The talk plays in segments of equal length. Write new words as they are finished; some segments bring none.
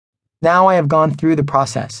Now I have gone through the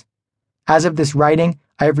process. As of this writing,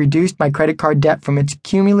 I have reduced my credit card debt from its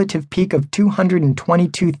cumulative peak of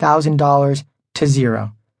 $222,000 to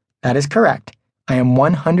zero. That is correct. I am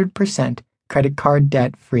 100% credit card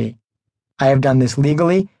debt free. I have done this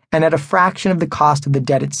legally and at a fraction of the cost of the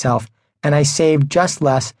debt itself, and I saved just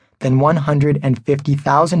less than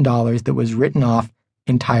 $150,000 that was written off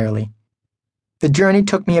entirely. The journey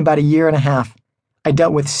took me about a year and a half. I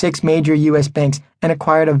dealt with 6 major U.S. banks and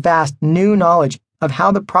acquired a vast new knowledge of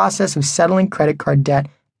how the process of settling credit card debt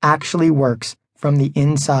actually works from the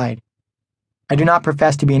inside. I do not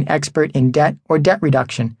profess to be an expert in debt or debt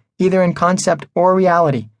reduction, either in concept or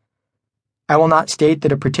reality. I will not state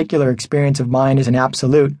that a particular experience of mine is an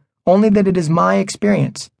absolute, only that it is my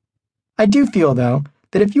experience. I do feel, though,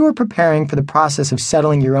 that if you are preparing for the process of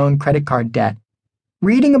settling your own credit card debt,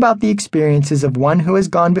 reading about the experiences of one who has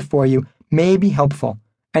gone before you may be helpful,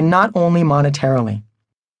 and not only monetarily.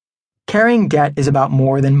 Carrying debt is about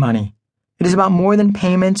more than money. It is about more than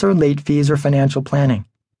payments or late fees or financial planning.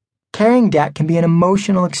 Carrying debt can be an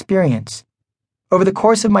emotional experience. Over the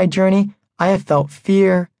course of my journey, I have felt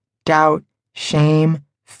fear, doubt, shame,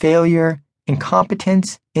 failure,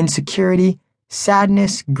 incompetence, insecurity,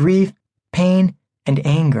 sadness, grief, pain, and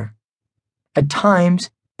anger. At times,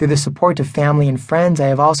 through the support of family and friends, I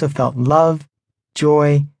have also felt love,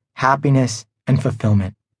 joy, happiness, and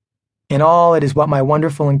fulfillment. In all, it is what my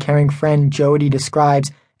wonderful and caring friend Jody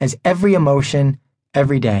describes as every emotion,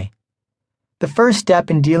 every day. The first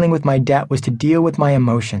step in dealing with my debt was to deal with my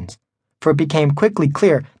emotions, for it became quickly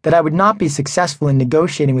clear that I would not be successful in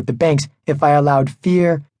negotiating with the banks if I allowed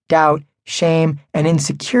fear, doubt, shame, and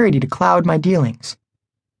insecurity to cloud my dealings.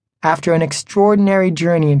 After an extraordinary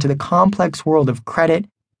journey into the complex world of credit,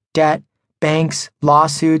 debt, banks,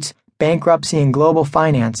 lawsuits, bankruptcy, and global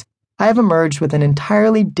finance, I have emerged with an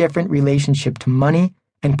entirely different relationship to money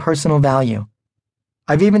and personal value.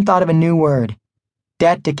 I've even thought of a new word,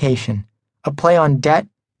 debt-dication, a play on debt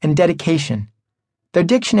and dedication. Their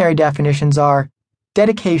dictionary definitions are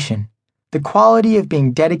dedication, the quality of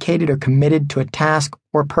being dedicated or committed to a task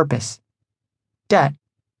or purpose. Debt,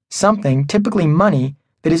 something, typically money,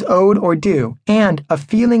 that is owed or due, and a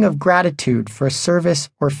feeling of gratitude for a service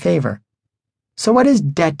or favor. So what is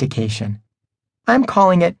debt-dication? I'm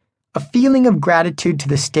calling it a feeling of gratitude to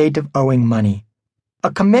the state of owing money,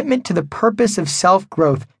 a commitment to the purpose of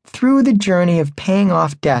self-growth through the journey of paying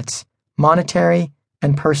off debts, monetary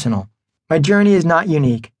and personal. My journey is not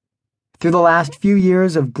unique. Through the last few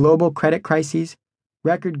years of global credit crises,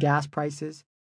 record gas prices,